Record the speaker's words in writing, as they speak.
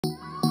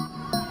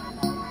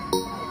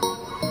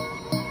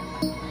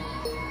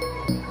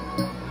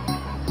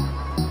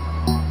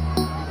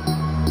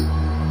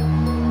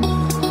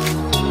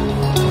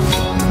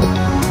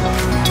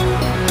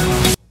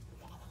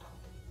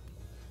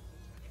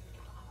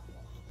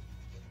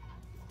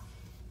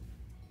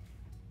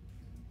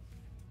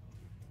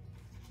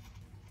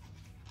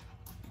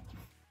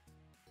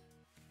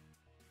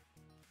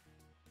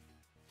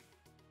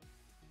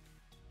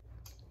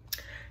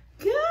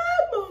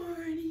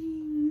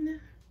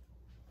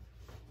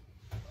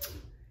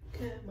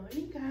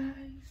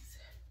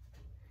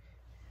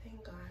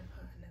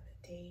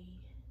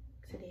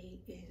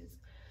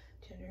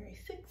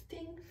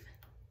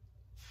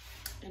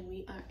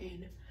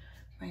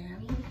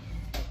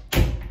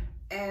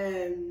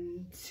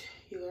and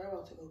you're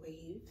about to go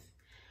bathe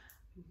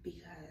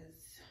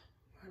because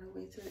we're on our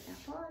way to the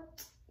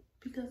airport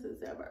because it's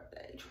their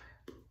birthday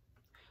trip.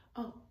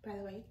 Oh, by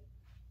the way,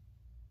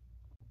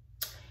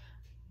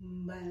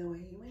 my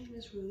name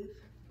is Ruth.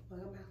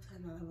 Welcome back to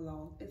another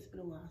vlog. It's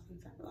been a while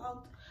since I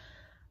vlogged.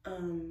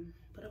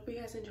 But hope you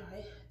guys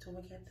enjoy. Don't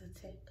forget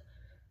to take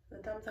the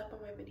thumbs up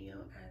on my video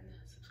and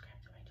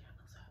subscribe to my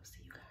channel. So I'll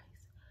see you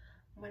guys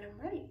when I'm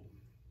ready.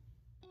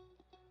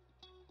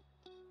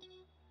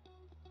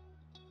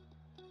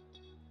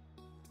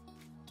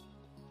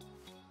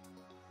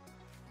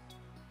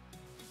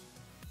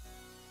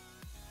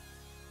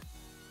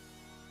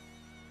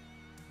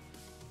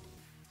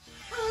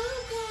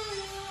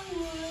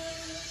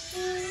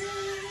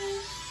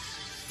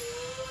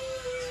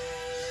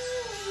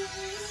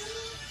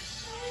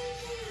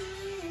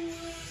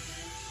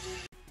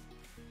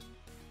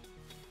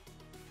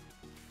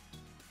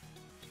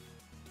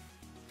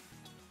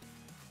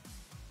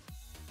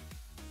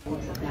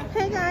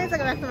 Hey guys,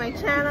 welcome back to my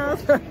channel.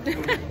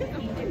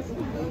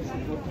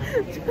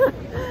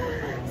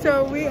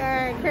 So we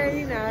are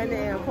currently now in the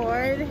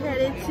airport,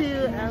 headed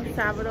to El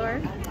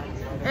Salvador,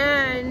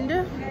 and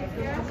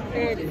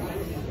it's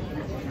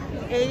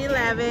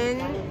 8:11,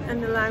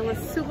 and the line was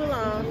super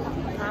long.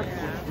 Our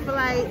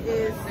flight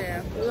is,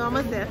 we're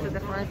almost there to the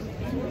front,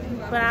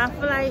 but our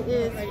flight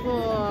is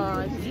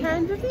for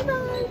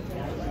 10:59.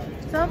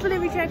 So hopefully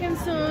we check in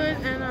soon,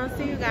 and I'll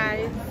see you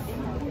guys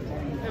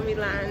when we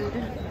land.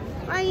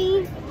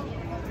 Bye.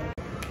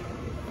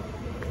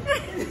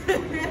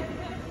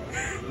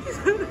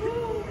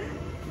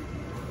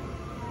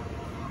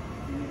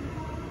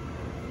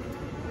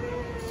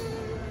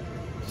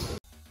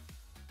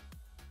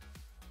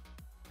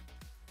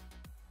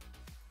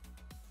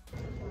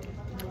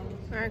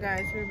 Alright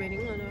guys, we're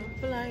waiting on our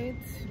flight.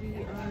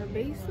 We are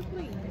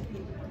basically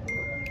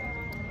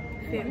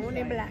the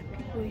only black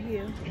people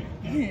here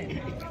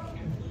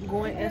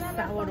going to El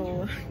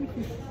Salvador.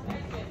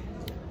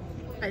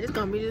 I just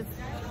got me this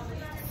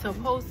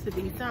supposed to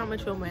be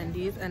sandwich from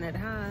Wendy's, and it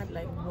had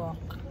like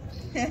walk.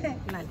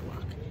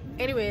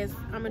 Anyways,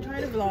 I'm gonna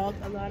try to vlog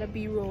a lot of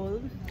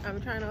b-roll. I'm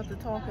trying not to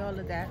talk all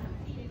of that,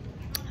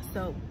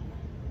 so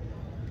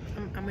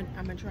I'm gonna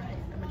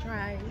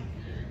try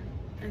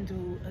and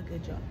do a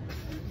good job.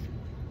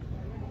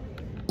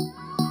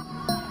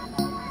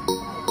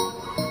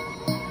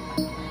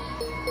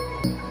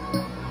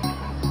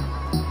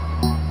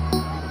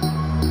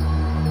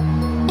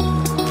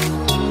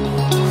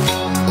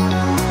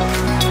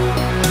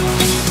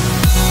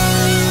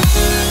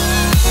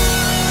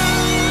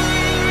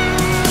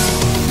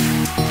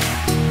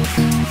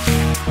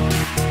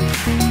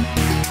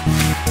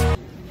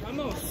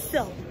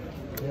 So,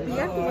 we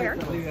are here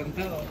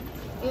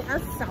in El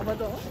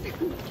Salvador.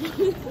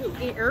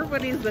 And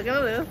everybody's looking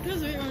at us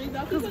because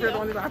we're the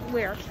only about to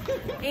wear.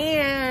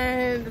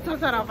 And the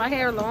sun's off, my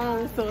hair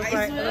long, so it's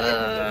like,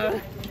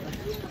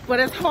 but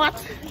it's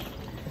hot.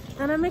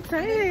 And I'm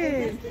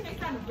excited.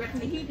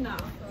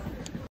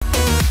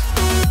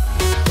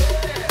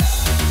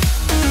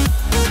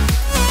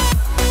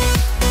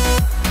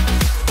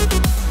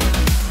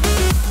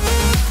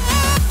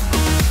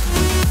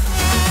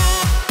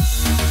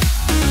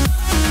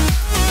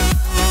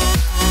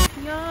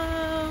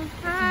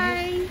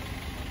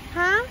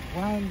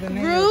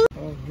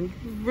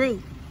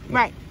 Ruth,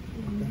 right.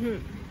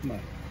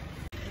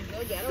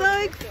 So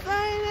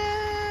excited!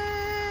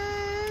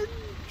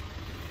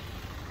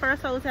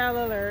 First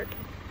hotel alert.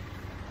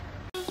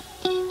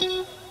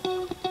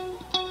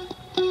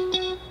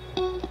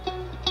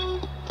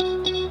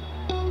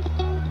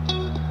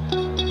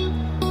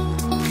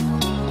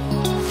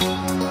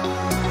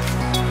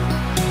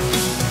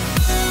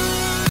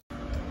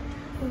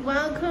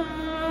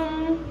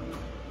 Welcome.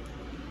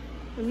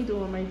 Let me do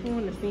it on my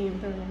phone at the same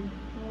time.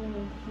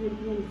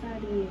 Really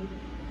excited.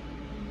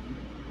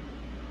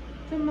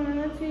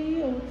 Tomato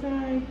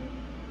outside.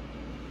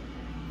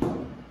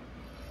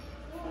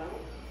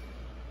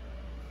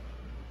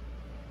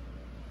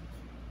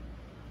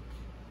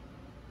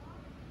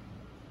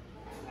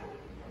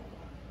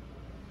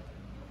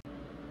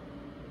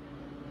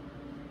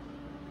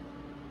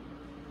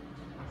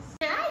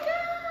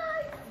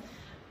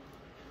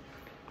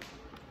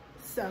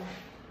 So,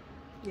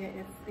 yeah,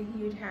 it's a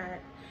huge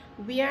hat.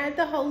 We are at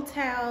the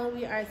hotel.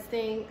 We are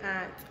staying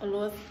at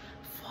Los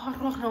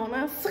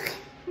Foronas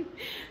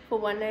for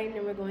one night, and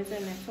then we're going to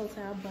the next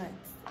hotel. But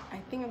I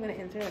think I'm going to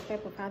enter a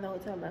clip of how the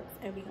hotel looks,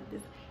 and we got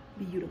this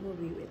beautiful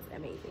view. It's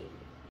amazing.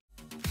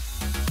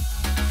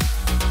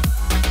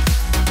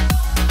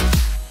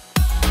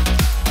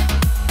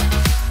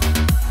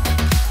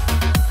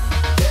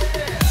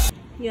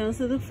 Yeah,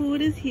 so the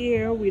food is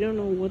here. We don't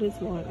know what it's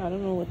what. I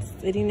don't know what's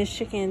eating this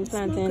chicken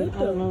plantain. I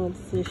don't know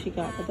what this she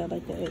got, but I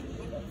like to eat.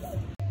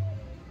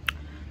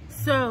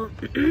 So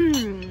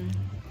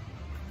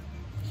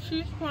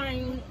she's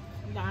trying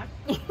that.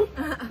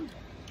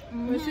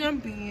 With some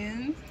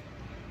beans,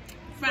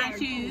 fried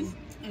cheese.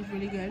 It's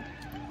really good.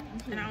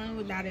 And I don't know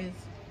what that is.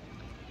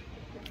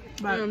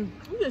 But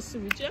just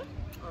ceviche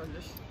or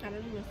just I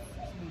don't know.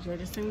 enjoy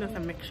this thing. That's a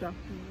mixture.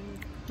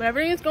 But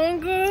everything is going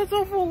good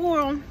so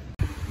far.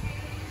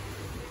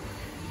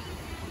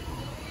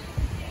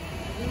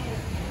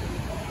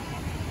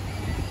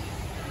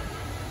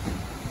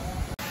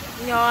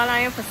 Y'all, I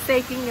am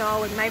forsaking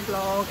y'all with my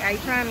vlog. I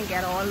trying to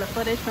get all the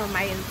footage from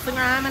my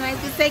Instagram and I'm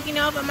forsaking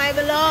y'all for my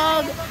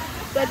vlog.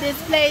 But this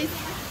place,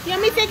 you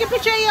want me to take a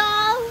picture,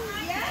 y'all?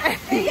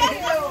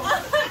 Yeah.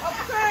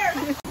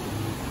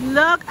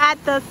 Look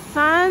at the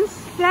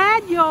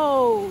sunset,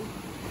 yo.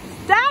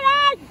 Stop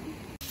it!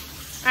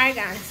 Alright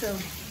guys, so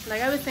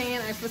like I was saying,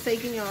 I'm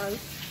forsaking y'all.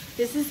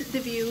 This is the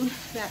view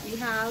that we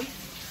have.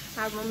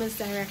 Our room is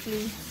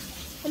directly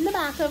in the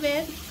back of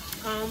it.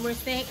 We're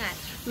staying at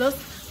Los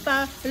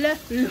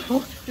Fabulous.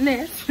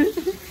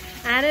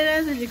 And it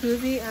has a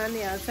jacuzzi on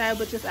the outside,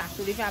 which is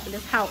absolutely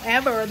fabulous.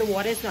 However, the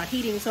water is not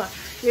heating, so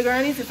you're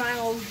gonna need to find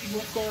out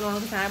what's going on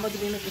because I'm about to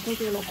be in the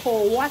jacuzzi in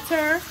cold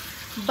water.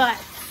 But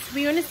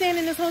we're gonna stay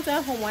in this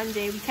hotel for one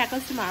day. We check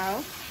out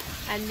tomorrow,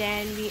 and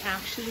then we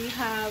actually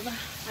have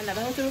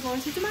another hotel we're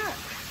going to tomorrow.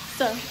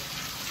 So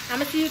I'm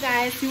gonna see you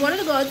guys. We wanted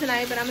to go out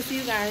tonight, but I'm gonna see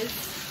you guys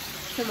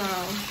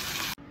tomorrow.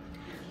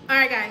 All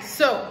right, guys.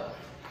 So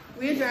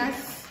we're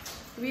dressed.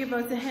 We're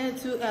about to head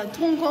to El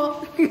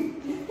Tunco.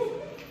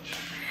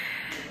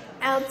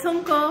 El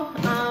Tunco.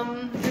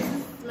 This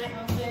is my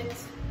outfit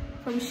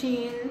from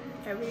Shein.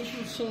 Everything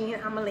from Shein.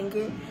 I'm gonna link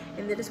it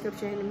in the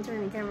description. Let me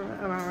turn the camera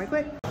around right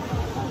quick.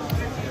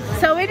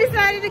 So we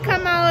decided to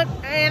come out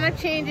and I'm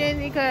changing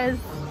because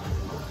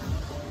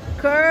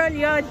girl,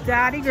 your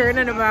daddy girl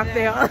in the back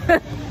there.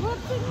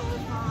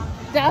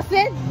 That's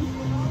it.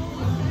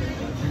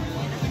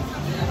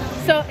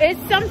 So it's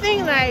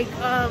something like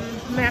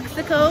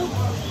Mexico.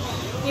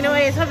 You know,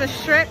 it has a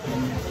strip.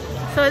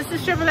 So it's the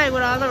strip like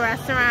with all the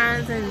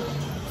restaurants and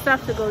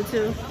stuff to go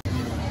to.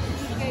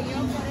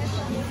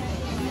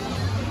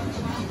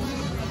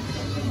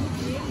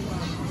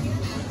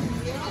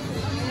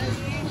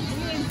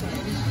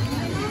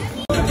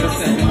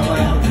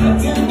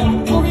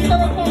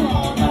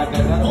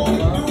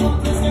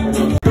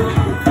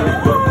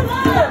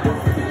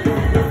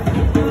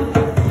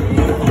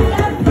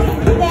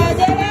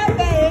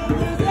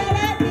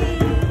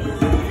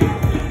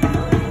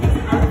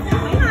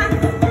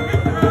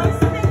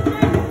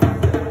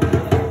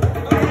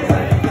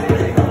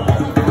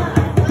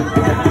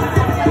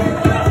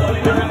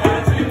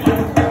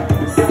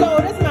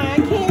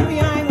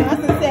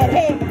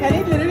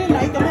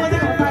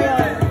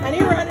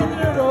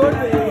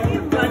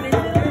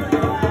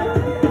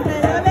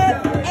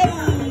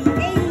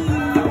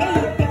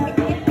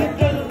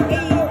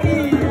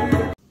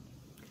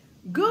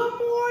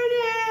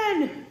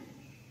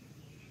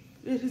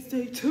 It is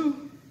day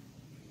 2.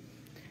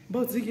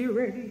 About to get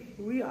ready.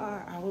 We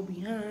are an hour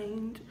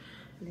behind.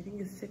 And I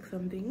think it's 6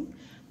 something.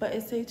 But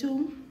it's day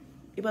 2.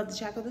 We're about to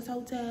check out this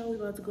hotel.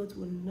 We're about to go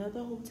to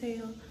another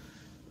hotel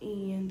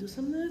and do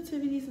some of the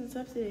activities and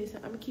stuff today. So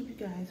I'm gonna keep you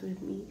guys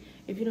with me.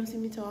 If you don't see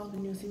me talk,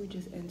 then you'll see me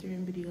just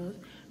entering videos.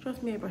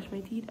 Trust me, I brush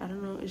my teeth. I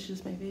don't know, it's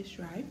just my face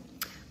dry.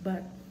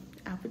 But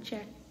outfit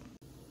check.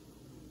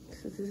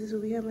 So this is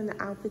what we have in the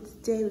outfit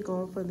today. We're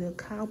going for the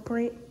cow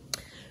print.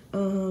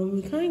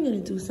 We're kind of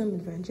gonna do some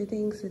adventure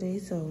things today.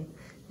 So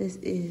this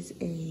is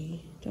a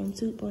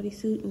jumpsuit,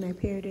 bodysuit, and I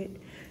paired it.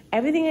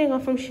 Everything I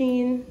got from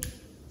Shein.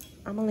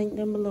 I'm gonna link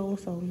them below.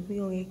 So we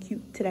gonna get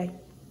cute today.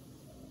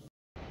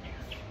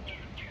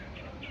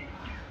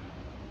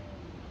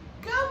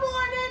 Good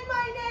morning,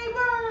 my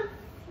neighbor.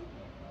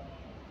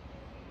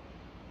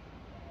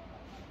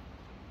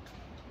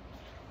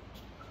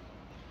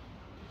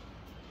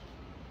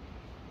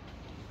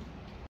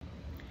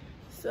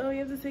 So we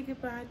have to say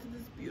goodbye to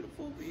this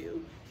beautiful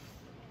view.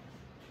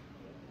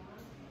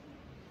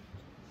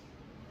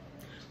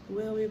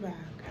 We'll be back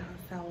at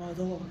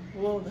Salvador.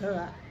 We'll be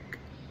back.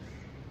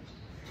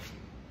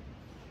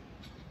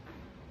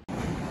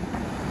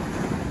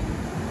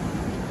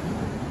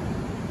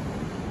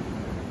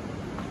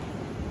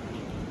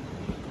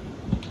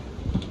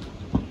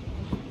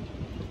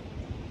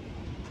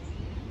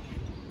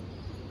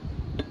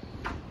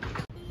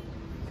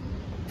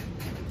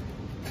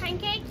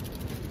 Pancake.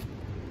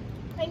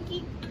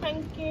 Pancake,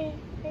 pancake,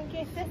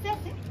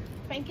 pancake,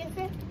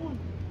 pancake,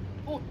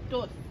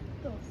 dos.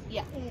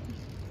 Yeah.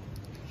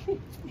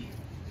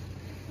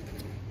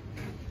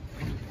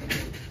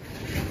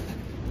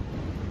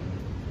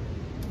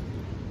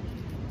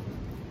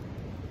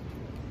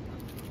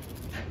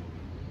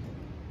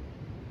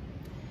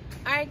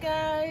 Alright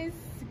guys,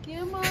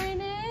 good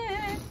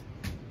morning.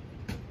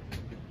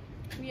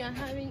 We are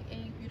having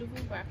a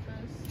beautiful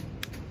breakfast.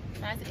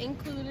 That's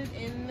included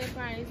in the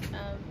price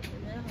of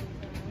the hotel.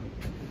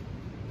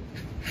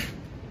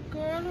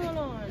 Girl, hold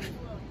on.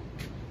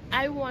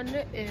 I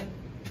wonder if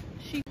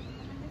she...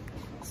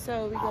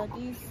 So we got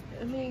these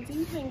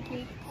amazing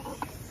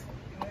pancakes.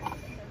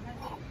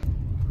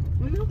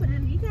 No, but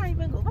then you can't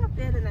even go up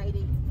there tonight.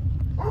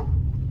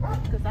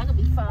 Because that could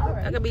be far,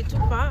 right? That could be too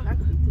far. That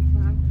could be too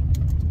far.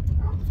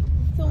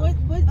 So what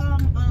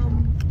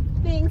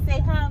things they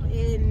have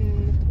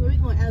in, where we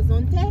going, El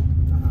Zonte?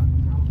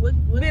 What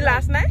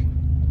last night?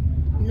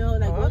 No,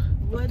 like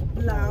what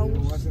lounge?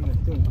 It wasn't El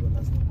Tunco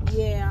last time.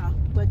 Yeah,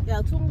 but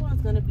El Tunco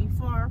is gonna be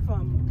far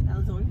from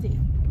El Zonte. Yeah.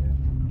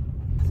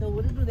 So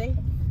what do they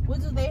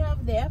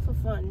have there for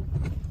fun?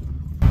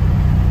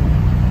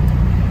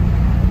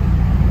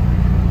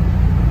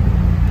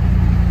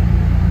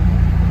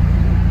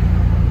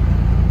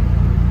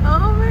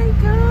 Oh my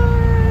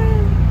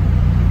god!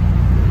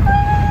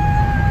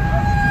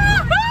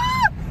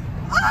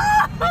 Oh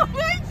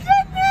my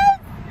goodness!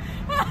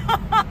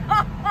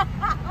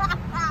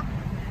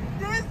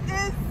 This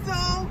is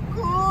so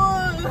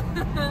cool!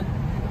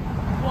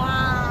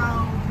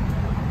 Wow!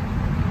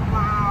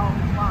 Wow!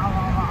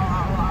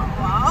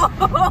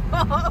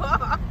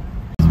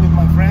 With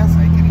my friends,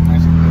 I can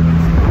imagine.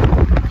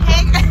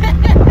 Hey,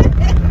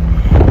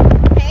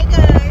 hey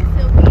guys,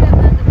 so we have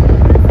done the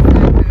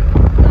motorcycle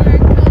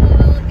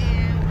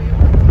and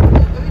we're going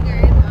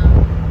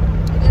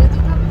to do a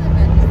couple of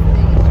events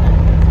today.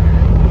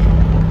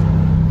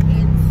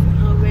 It's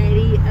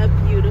already a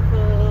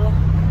beautiful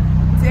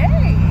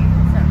day,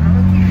 so I'm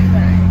gonna keep you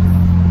guys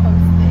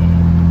posted.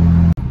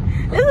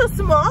 It's a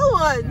small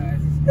one.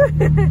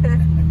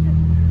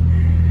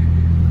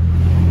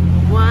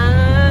 Wow,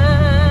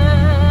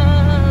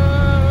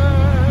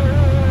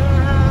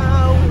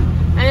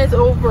 and it's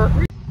over.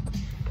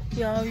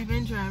 Y'all, we've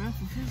been driving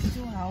for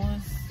 52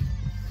 hours.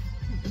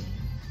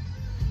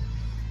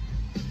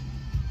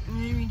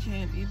 We reach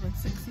Andy, but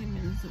 16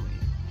 minutes away.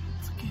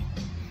 It's okay.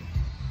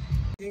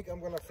 I think I'm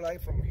gonna fly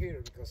from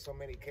here because so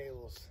many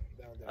cables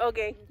down there.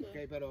 Okay.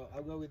 Okay, but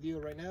I'll go with you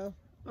right now.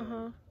 I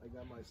got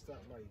my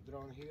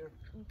drone here.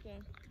 Okay.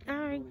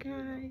 Alright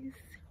guys,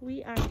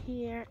 we are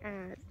here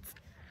at,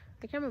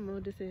 I can't remember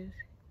what this is,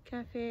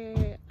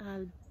 Cafe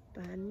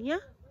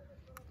Albania,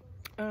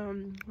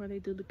 where they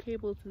do the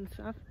cables and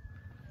stuff,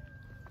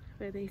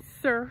 where they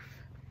surf,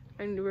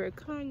 and we're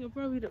kind of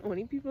probably the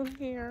only people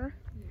here,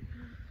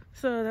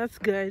 so that's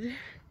good.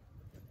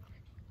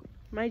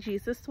 My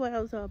Jesus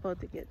 12s are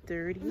about to get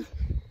dirty.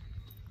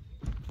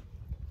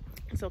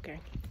 It's okay.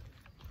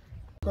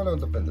 ¿Cuál es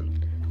tu péndulo?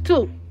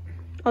 Two.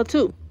 Oh,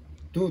 two.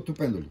 Tu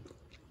péndulo.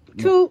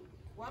 Two.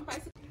 One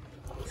bicycle.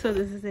 So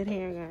this is it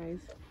here, guys.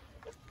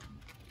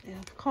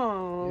 It's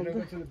called. You don't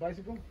go to the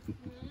bicycle?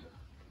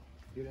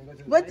 You don't go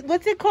to the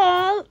What's it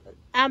called?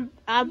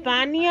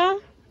 Albania.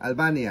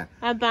 Albania.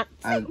 Boy,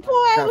 I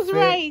was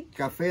right.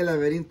 Café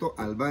Laberinto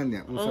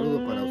Albania. Un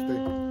saludo para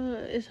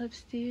usted. It's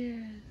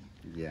upstairs.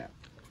 Yeah.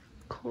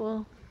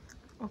 Cool.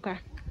 Okay.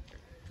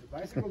 The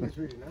bicycle is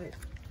really nice.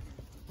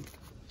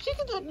 She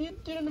can do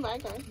it in the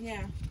back, guys.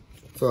 Yeah.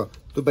 So,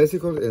 tu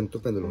bicycle and tu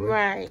péndulo,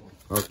 right?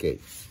 Right. Okay.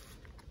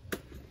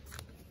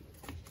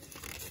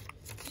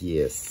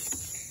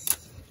 Yes.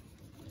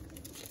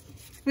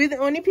 We're the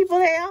only people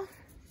here?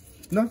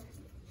 No?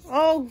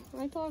 Oh,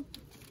 I thought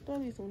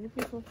these only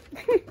people.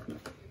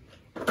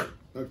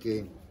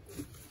 Okay.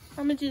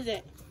 How much is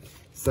it?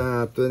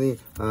 Sa $30.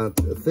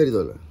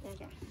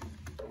 Okay.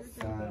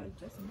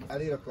 I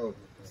need a code.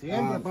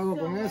 Siempre pago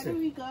con ese. Where do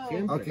we go?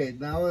 Siempre. Okay,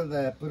 now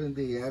put in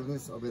the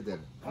address over there.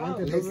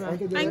 Antes Please. de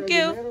Thank dar el you.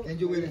 dinero, And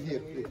you wait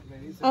here, please.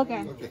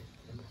 Okay. Okay.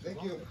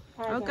 Thank you.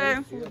 Okay.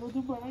 We'll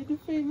do the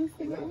famous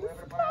thing.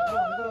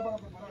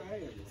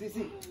 Sí,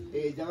 sí.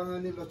 Ya van a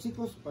venir los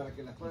chicos para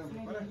que las puedan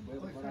preparar.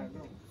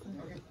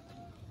 Okay.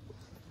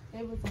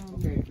 It was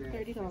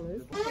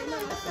 $30.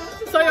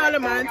 So y'all, the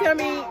man tell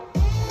me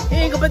he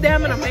ain't gonna put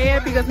them in my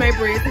head because my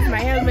brace is my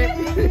helmet.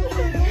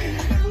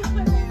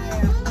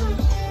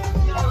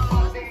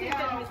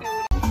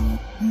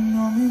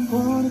 No me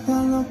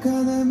importa lo que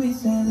de mí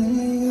se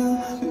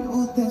diga,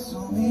 usted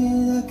su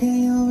vida,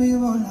 que yo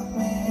vivo la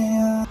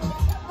mía.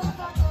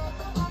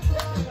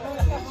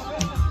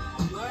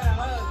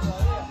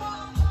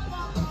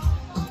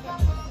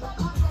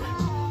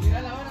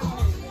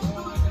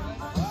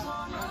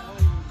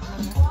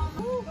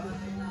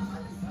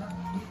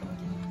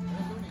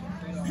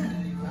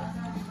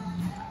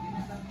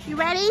 You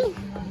ready?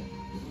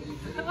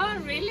 Oh,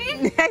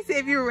 really? I said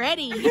if you're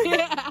ready.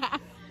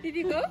 Did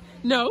you go?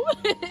 No.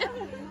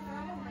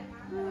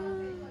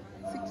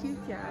 So cute,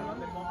 y'all.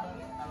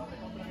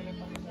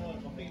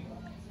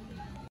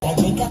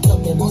 Llegas, no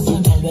te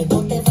emociona,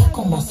 luego te vas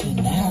como si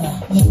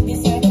nada.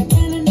 Dice que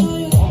tiene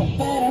novio,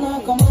 pero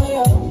no como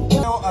yo.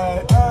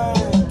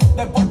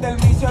 Después del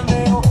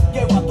misionero,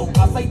 llego a tu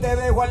casa y te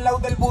dejo al lado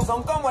del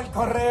buzón como el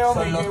correo.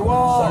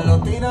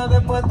 Solo tira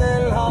después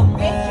del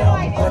jangueo.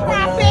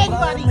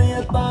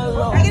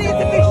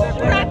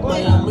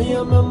 La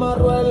mía me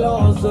amarró el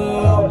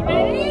oseo.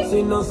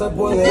 Si no se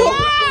puede.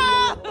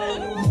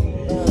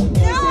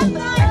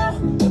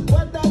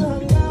 Después del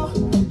jangueo,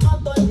 a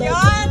todo el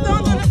Y'all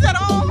don't do this at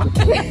all.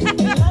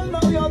 el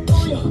novio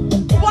tuyo.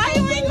 Why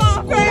you ain't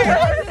going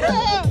first?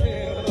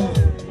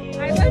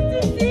 I want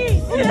to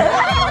see.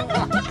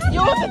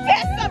 You was a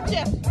test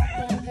subject.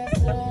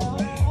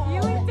 You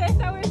will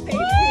test our safety.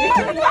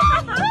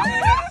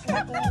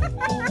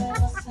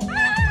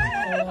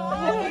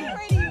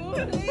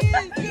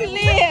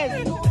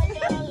 Please.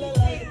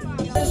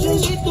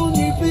 Necesito un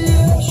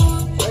GPS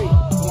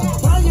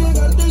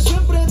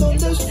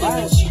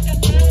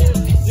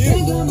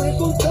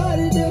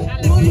buscarte,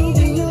 yo no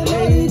vine a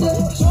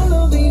amarte,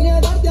 solo vine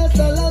a darte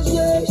hasta las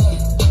 10.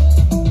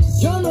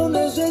 Yo no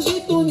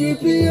necesito un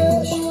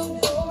GPS.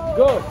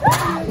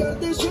 Para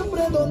llegarte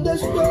siempre donde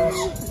estés.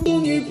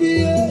 Un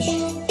GPS.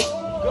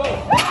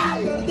 Para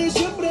llegarte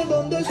siempre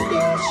donde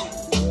estés.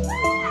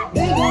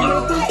 Déjame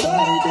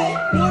buscarte,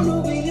 yo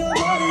no vine a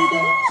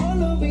amarte,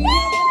 solo vine a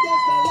darte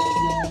hasta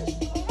las 10.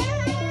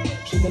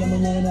 7 de la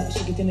mañana,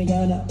 sé que tiene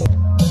ganas.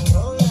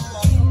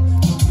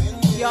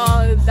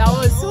 Y'all, that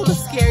was so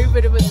scary,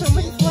 but it was so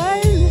much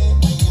fun.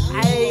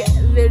 I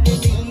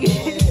literally,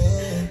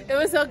 it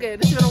was so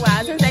good. It's been a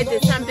while since I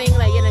did something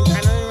like an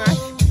adrenaline rush.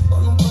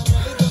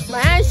 My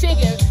hand's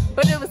shaking,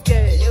 but it was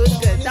good. It was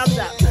good. Thumbs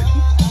up.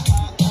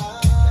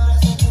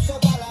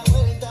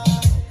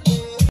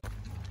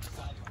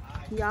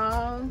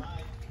 Y'all.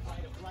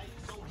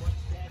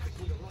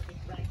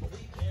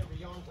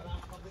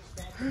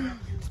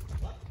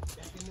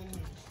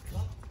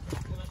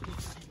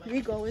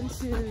 We're going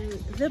to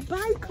the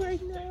bike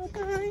right now,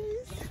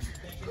 guys.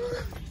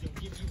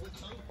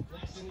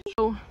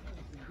 So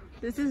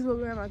this is what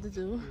we're about to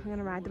do. We're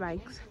gonna ride the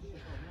bikes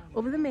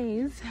over the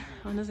maze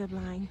on the zip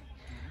line.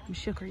 I'm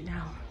shook right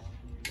now.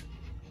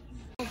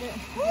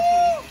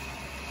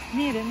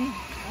 Mira, mira.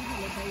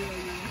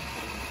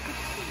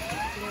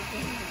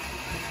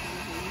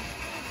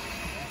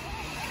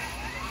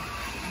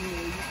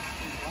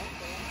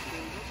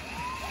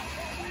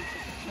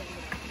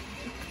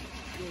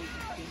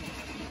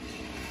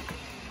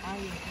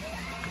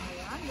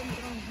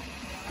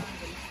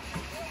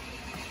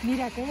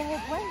 Mira, que ella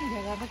después y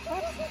llega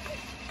después.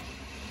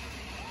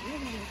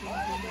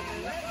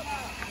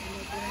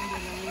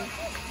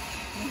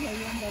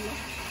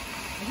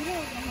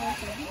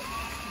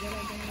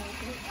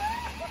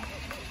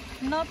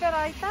 No, pero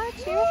ahí está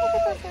chido porque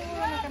está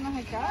seguro de que no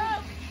se cae.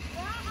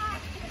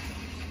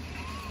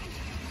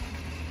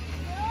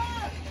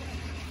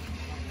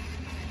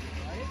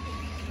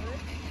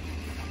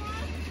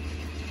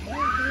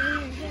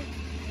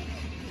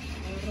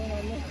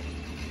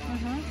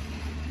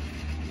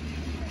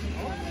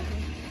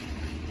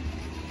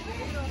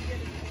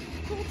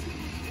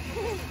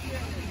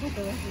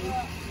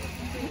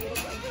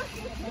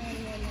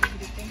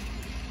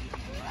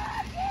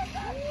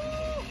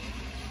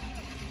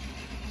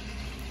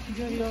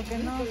 Yo digo que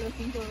no. Los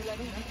 $5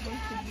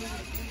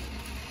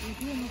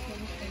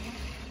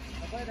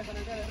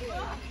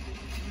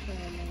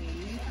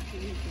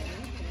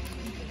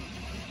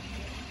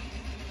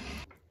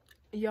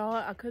 Y'all,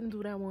 I couldn't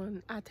do that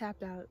one. I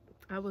tapped out.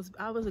 I was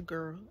a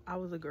girl. I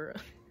was a girl.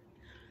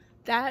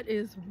 That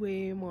is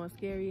way more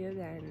scarier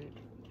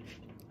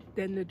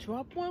than the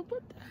drop one.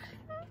 What the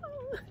hell?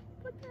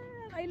 What the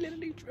hell? I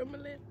literally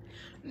trembling.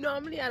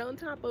 Normally I don't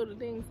tap out the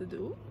things to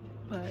do,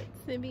 but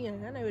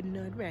Simeon, I would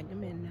not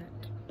recommend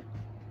that.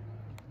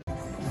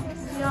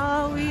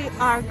 Y'all, we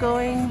are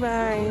going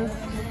by.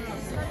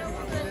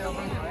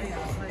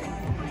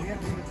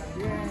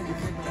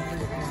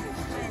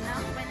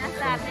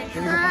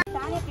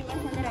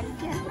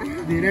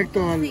 Directo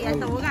al... Sí, al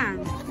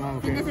tobogán. Ah,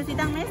 ok. Si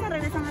necesitan mesa,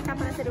 regresan acá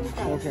para ser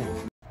ubicados. Ok.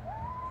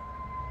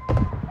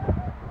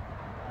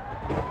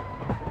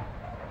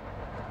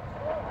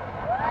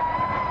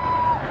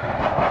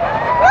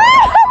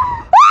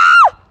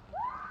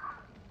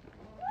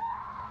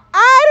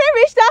 I didn't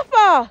reach that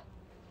far.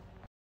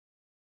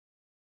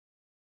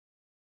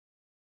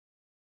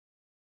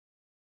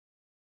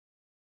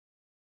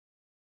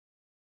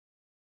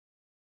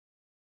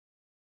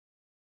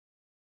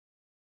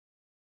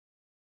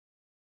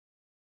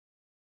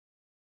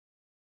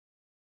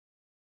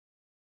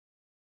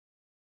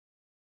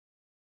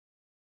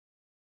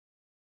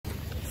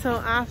 So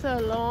after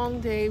a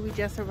long day, we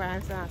just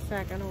arrived at our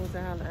second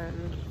hotel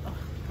and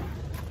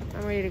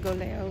I'm ready to go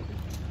lay out.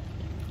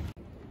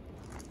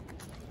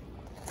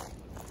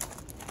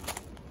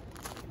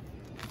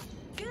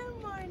 Good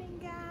morning,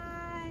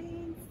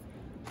 guys.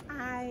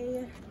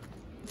 I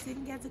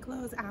didn't get to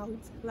close out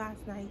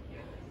last night.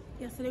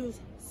 Yesterday was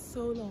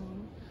so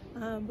long.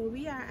 But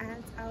we are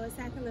at our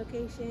second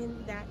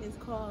location that is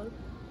called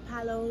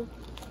Palo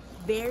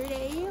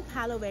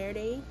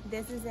Verde.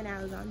 This is in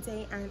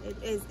Alicante, and it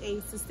is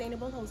a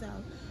sustainable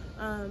hotel,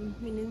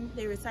 meaning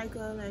they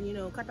recycle and, you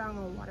know, cut down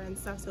on water and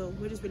stuff, so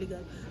we're just really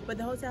good. But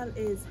the hotel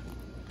is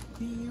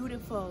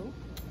beautiful.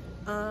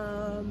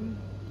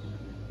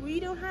 We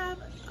don't have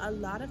a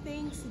lot of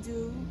things to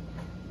do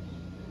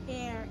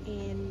here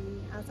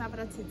in El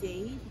Salvador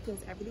today because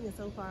everything is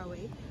so far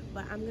away,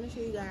 but I'm gonna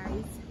show you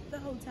guys the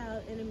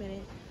hotel in a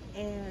minute,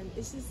 and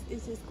it's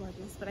just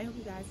gorgeous. But I hope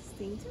you guys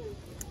stay tuned.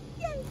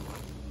 Yay!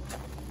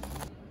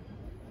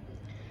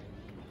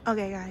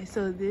 Okay guys,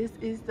 so this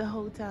is the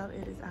hotel.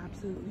 It is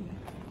absolutely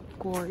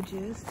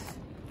gorgeous.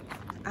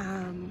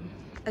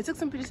 I took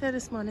some pictures here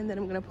this morning that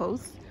I'm gonna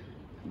post,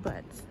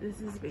 but this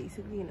is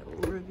basically an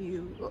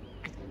overview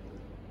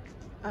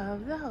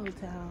of the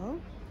hotel.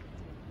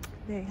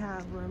 They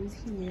have rooms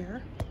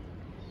here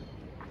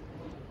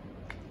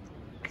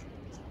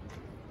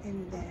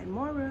and then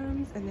more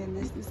rooms, and then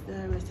this is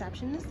the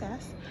receptionist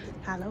desk,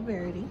 Palo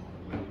Verde.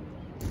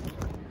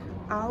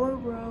 our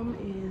room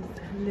is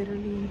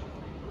literally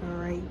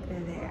right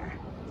there.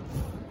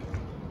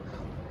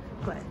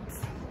 But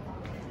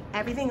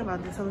everything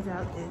about this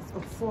hotel is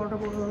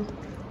affordable.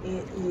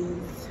 It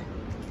is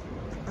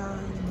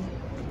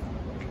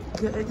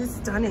good. It is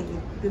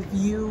stunning. The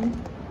view,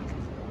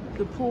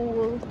 the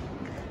pool,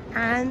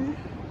 and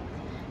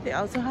they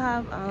also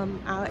have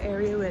our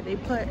area where they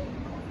put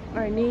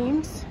our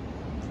names.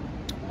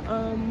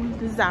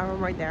 This is our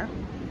room right there.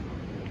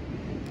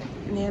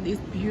 And they have these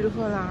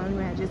beautiful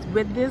lounges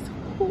with this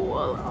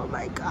pool. Oh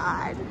my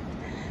god,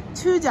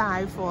 to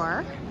die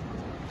for.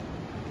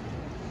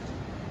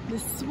 The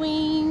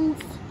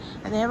swings,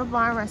 and they have a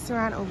bar and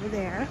restaurant over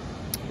there.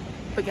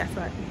 But guess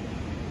what?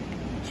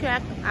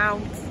 Check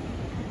out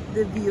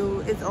the view.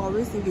 It's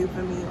always the view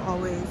for me.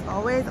 Always,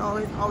 always,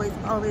 always, always,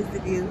 always the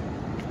view.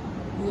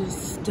 It is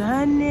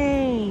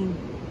stunning.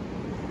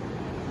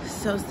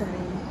 So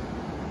stunning.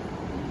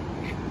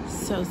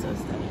 So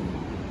stunning.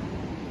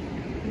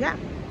 Yeah.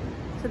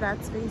 So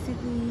that's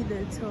basically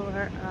the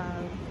tour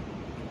of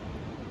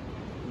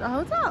the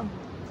hotel.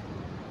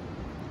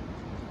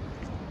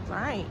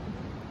 Right.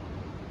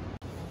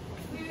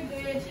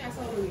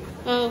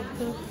 Oh,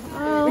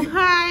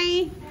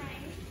 hi,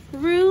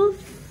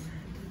 Ruth.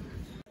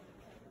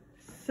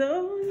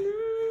 So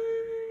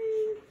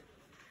nice.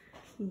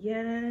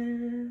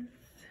 Yes.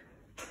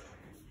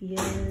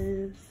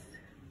 Yes.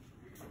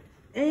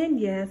 And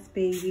yes,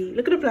 baby.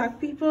 Look at the black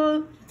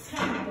people.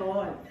 Thank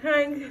God.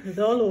 Thank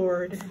the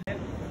Lord.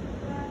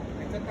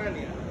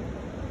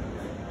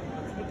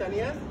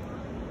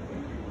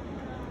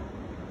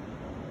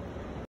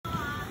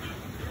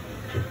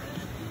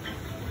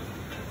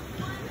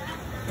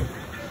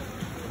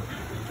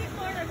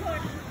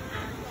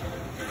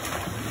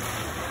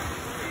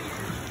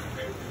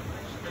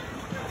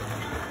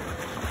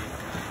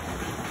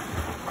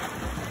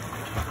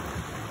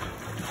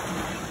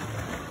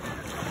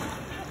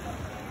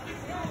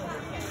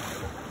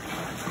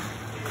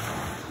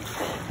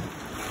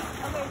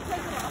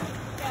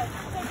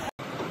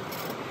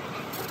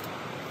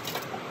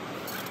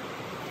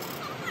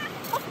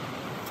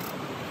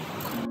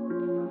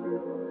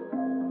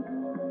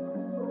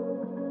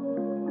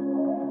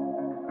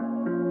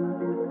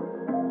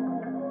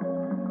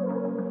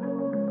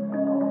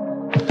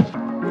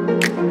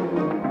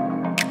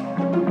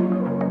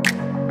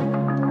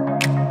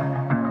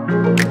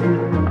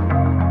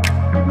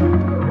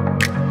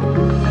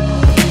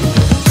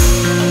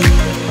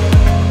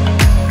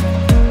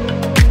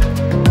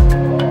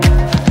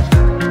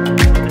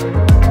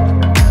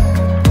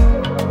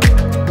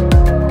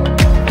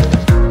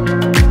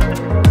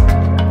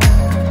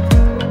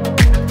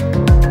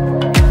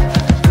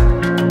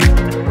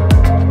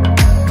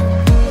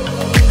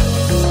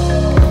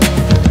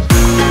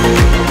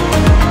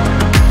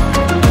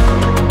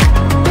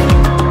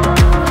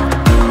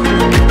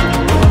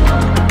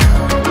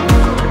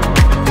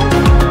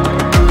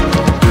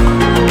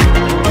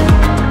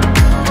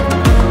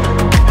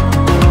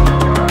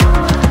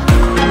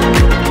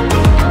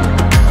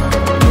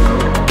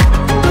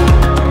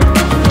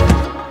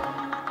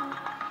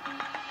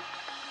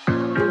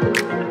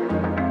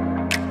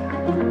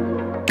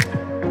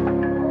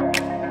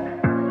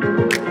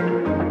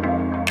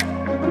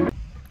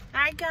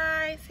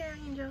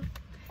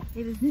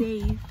 It is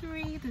day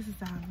 3. This is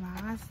our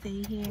last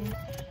day here.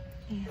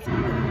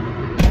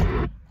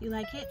 And you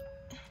like it?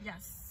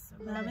 Yes.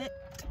 Love it?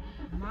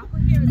 Marco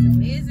here is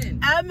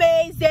amazing.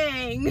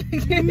 Amazing!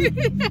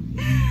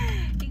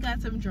 He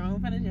got some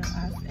drone footage of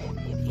us and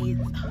it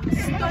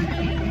is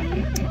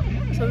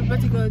stunning. So we're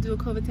about to go do a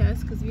COVID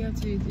test because we have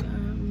to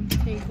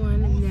take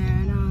one and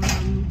then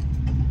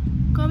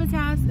COVID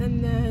test,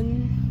 and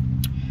then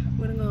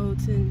we're gonna go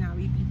to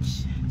Naui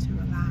Beach to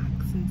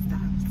relax and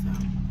stuff. So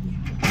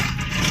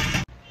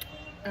yeah.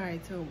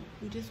 Alright, so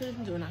we just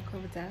finished doing our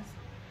COVID test.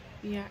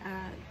 We are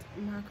at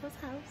Marco's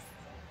house,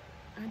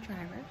 our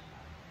driver,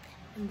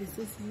 and this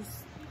is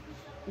his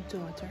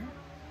daughter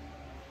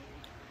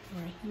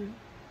right here.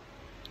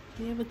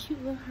 They have a cute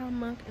little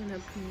hammock and a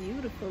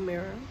beautiful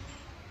mirror.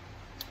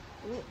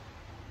 Oh,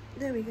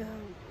 there we go.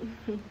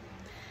 We're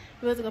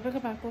about to go pick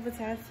up our COVID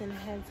test and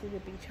head to the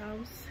beach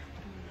house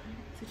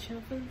to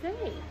chill for the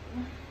day.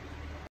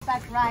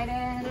 Back right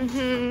in.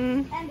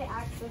 And the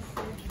access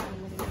to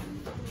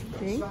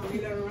Okay.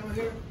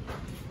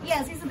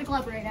 Yes, he's at the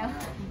club right now.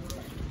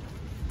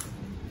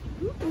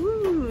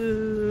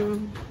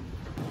 Ooh.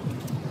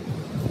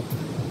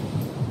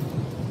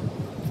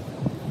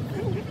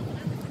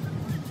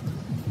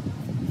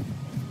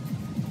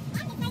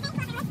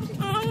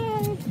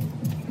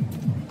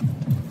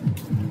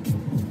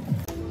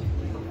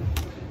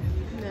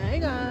 Hey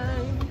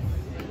guys,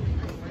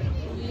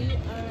 we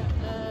are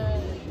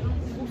at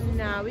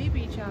Naui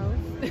Beach House.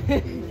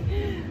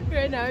 We're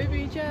at Naui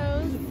Beach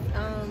House.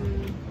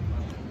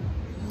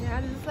 Yeah,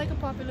 this is like a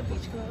popular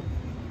beach club.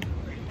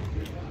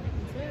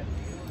 That's it.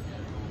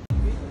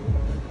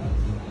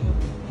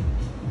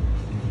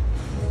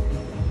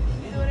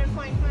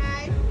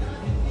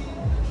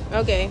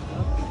 Okay.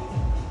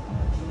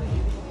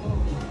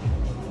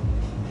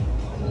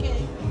 Okay.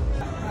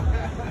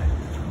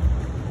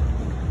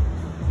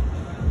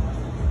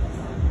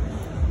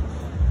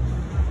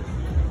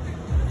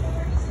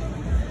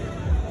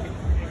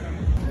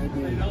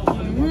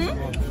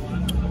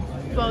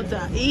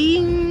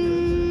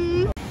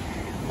 water.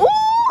 Ooh!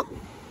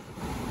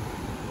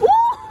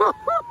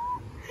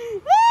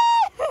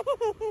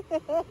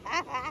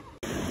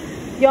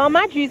 Y'all,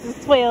 my juice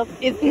is 12.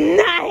 It's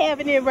not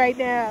having it right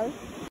now.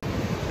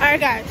 Alright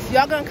guys,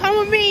 y'all gonna come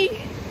with me.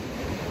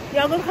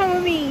 Y'all gonna come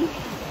with me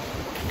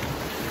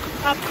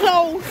up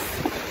close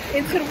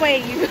into the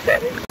wave.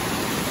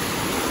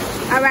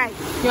 Alright,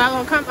 y'all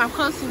gonna come up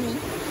close to me.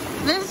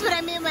 This is what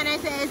I mean when I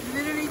say it's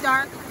literally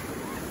dark.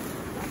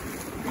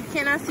 You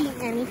cannot see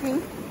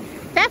anything.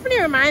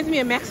 Definitely reminds me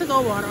of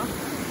Mexico water.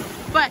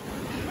 But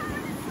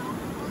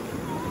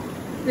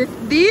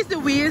these the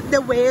waves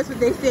that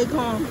they stay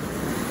calm.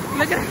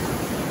 Look at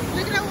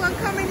that one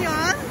coming,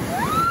 y'all.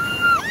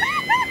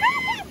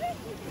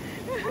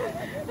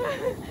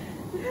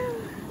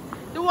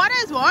 The water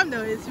is warm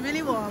though. It's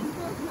really warm.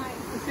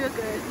 It feels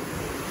good.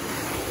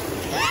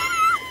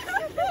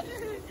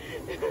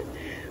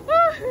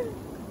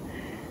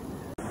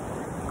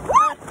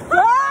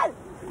 Run!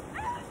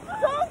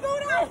 Don't do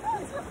that!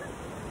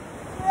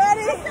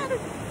 Ready?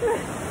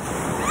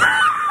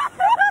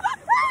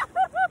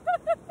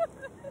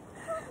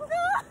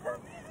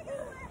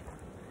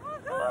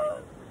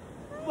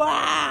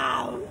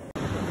 Wow!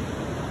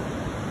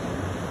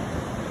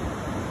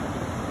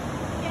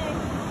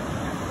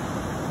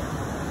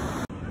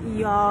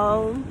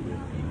 Y'all,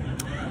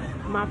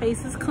 my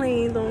face is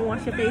clean. Don't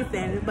wash your face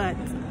in, but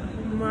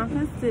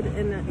Marcus did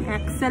an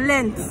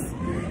excellent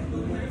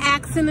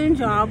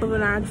job of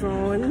our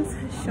drones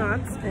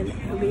shots, and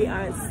we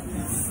are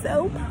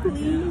so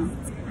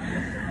pleased.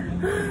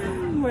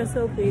 We're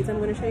so pleased. I'm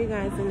going to show you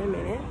guys in a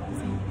minute.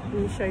 Let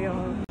me show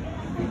y'all.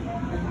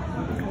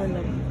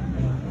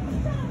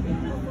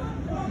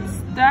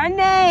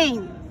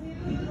 Stunning!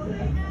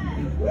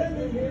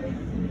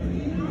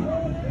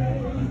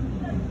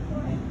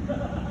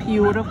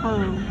 Beautiful.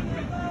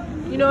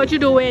 You know what you're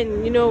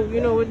doing. You know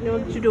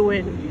what you're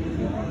doing.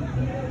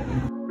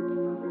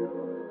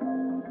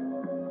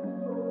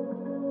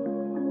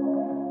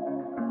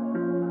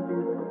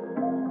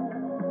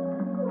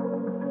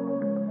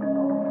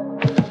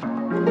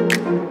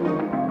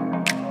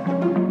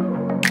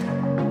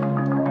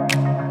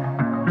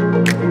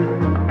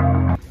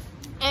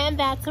 And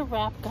that's a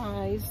wrap,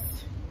 guys.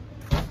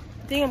 I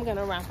think I'm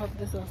gonna wrap up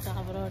this El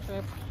Salvador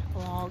trip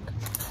vlog.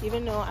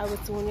 Even though I was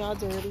doing y'all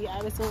dirty,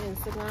 I was doing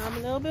Instagram a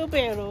little bit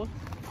better.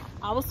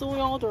 I was doing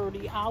y'all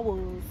dirty, I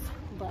was.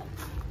 But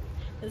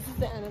this is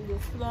the end of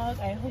this vlog.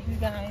 I hope you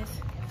guys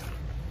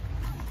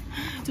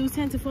do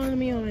tend to follow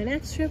me on my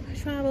next trip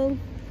travel.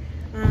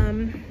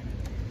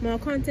 More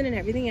content and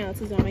everything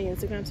else is on my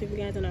Instagram. So if you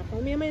guys are not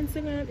following me on my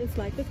Instagram, it's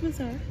like with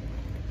Mazar.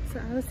 So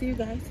I will see you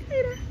guys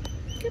later.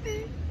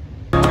 Goodbye.